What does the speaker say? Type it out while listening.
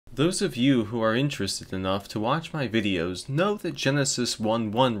Those of you who are interested enough to watch my videos know that Genesis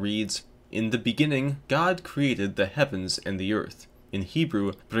 1:1 reads, "In the beginning, God created the heavens and the earth." In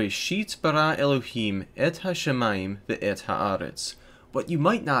Hebrew, Breshit bara Elohim et hashemayim ve'et haaretz. What you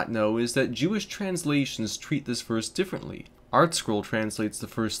might not know is that Jewish translations treat this verse differently. ArtScroll translates the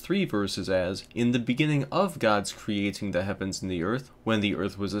first 3 verses as, "In the beginning of God's creating the heavens and the earth, when the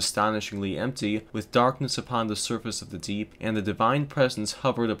earth was astonishingly empty, with darkness upon the surface of the deep, and the divine presence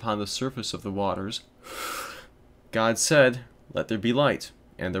hovered upon the surface of the waters, God said, 'Let there be light.'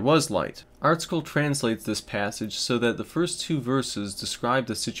 And there was light." ArtScroll translates this passage so that the first 2 verses describe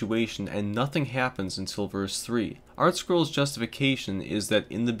the situation and nothing happens until verse 3. ArtScroll's justification is that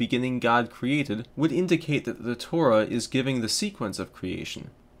 "in the beginning God created" would indicate that the Torah is giving the sequence of creation,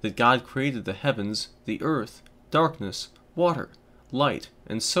 that God created the heavens, the earth, darkness, water, light,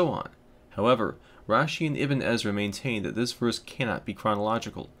 and so on. However, Rashi and Ibn Ezra maintain that this verse cannot be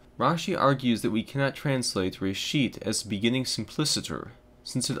chronological. Rashi argues that we cannot translate Reshit as beginning simpliciter,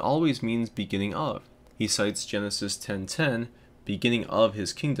 since it always means beginning of. He cites Genesis 10:10, beginning of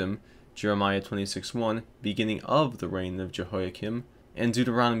his kingdom, Jeremiah 26:1, beginning of the reign of Jehoiakim, and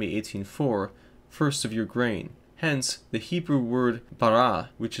Deuteronomy 18:4, first of your grain. Hence, the Hebrew word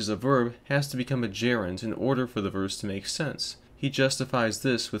bara, which is a verb, has to become a gerund in order for the verse to make sense. He justifies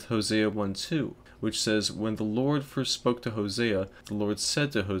this with Hosea 1:2, which says, "When the Lord first spoke to Hosea, the Lord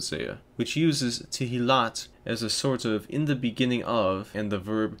said to Hosea," which uses tihilat as a sort of "in the beginning of," and the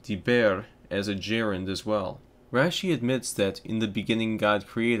verb diber as a gerund as well. Rashi admits that "in the beginning God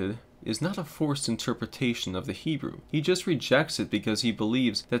created" is not a forced interpretation of the Hebrew. He just rejects it because he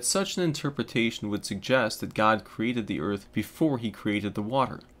believes that such an interpretation would suggest that God created the earth before he created the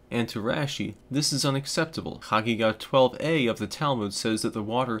water. And to Rashi, this is unacceptable. Chagiga 12a of the Talmud says that the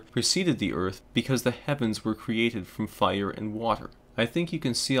water preceded the earth because the heavens were created from fire and water. I think you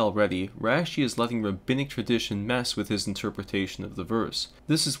can see already, Rashi is letting rabbinic tradition mess with his interpretation of the verse.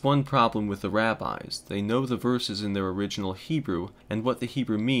 This is one problem with the rabbis. They know the verses in their original Hebrew and what the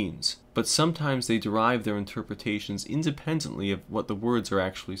Hebrew means, but sometimes they derive their interpretations independently of what the words are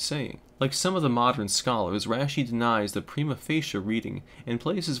actually saying. Like some of the modern scholars, Rashi denies the prima facie reading and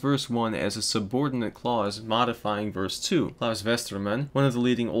places verse 1 as a subordinate clause modifying verse 2. Klaus Westermann, one of the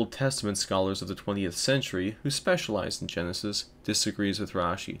leading Old Testament scholars of the 20th century, who specialized in Genesis, disagrees with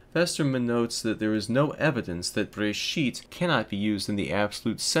Rashi. Westermann notes that there is no evidence that Breshit cannot be used in the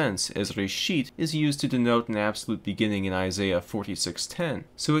absolute sense, as Reshit is used to denote an absolute beginning in Isaiah 46:10,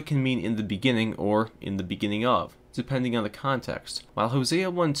 so it can mean "in the beginning" or "in the beginning of," depending on the context. While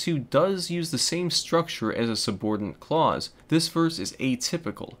Hosea 1:2 does use the same structure as a subordinate clause, this verse is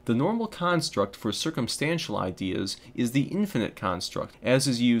atypical. The normal construct for circumstantial ideas is the infinite construct, as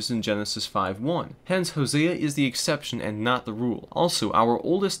is used in Genesis 5:1. Hence, Hosea is the exception and not the rule. Also, our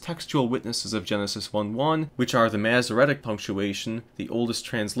oldest textual witnesses of Genesis 1:1, which are the Masoretic punctuation, the oldest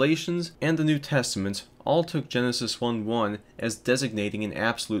translations, and the New Testament, all took Genesis 1:1 as designating an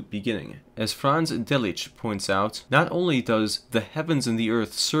absolute beginning. As Franz Delitzsch points out, not only does "the heavens and the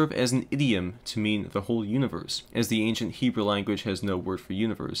earth" serve as an idiom to mean the whole universe, as the ancient Hebrew language has no word for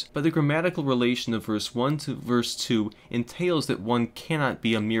universe, but the grammatical relation of verse 1 to verse 2 entails that one cannot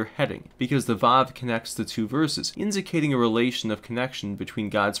be a mere heading, because the vav connects the 2 verses, indicating a relation of connection between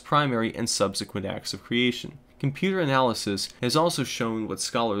God's primary and subsequent acts of creation. Computer analysis has also shown what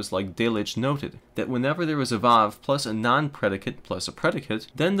scholars like Delitzsch noted, that whenever there is a vav plus a non-predicate plus a predicate,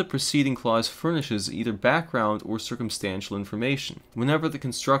 then the preceding clause furnishes either background or circumstantial information. Whenever the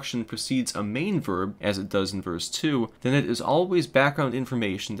construction precedes a main verb, as it does in verse 2, then it is always background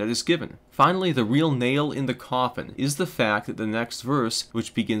information that is given. Finally, the real nail in the coffin is the fact that the next verse,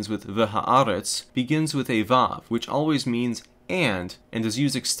 which begins with v'ha'aretz, begins with a vav, which always means and is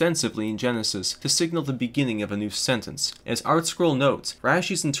used extensively in Genesis to signal the beginning of a new sentence. As ArtScroll notes,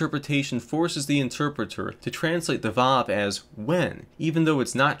 Rashi's interpretation forces the interpreter to translate the vav as when, even though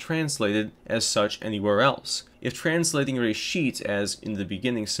it's not translated as such anywhere else. If translating Reshit as "in the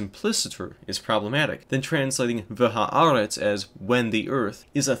beginning simpliciter" is problematic, then translating v'ha'aretz as "when the earth"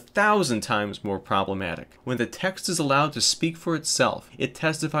 is 1,000 times more problematic. When the text is allowed to speak for itself, it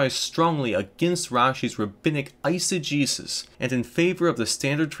testifies strongly against Rashi's rabbinic eisegesis and in favor of the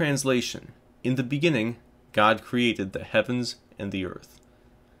standard translation, "In the beginning, God created the heavens and the earth."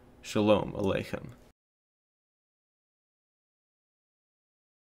 Shalom Aleichem.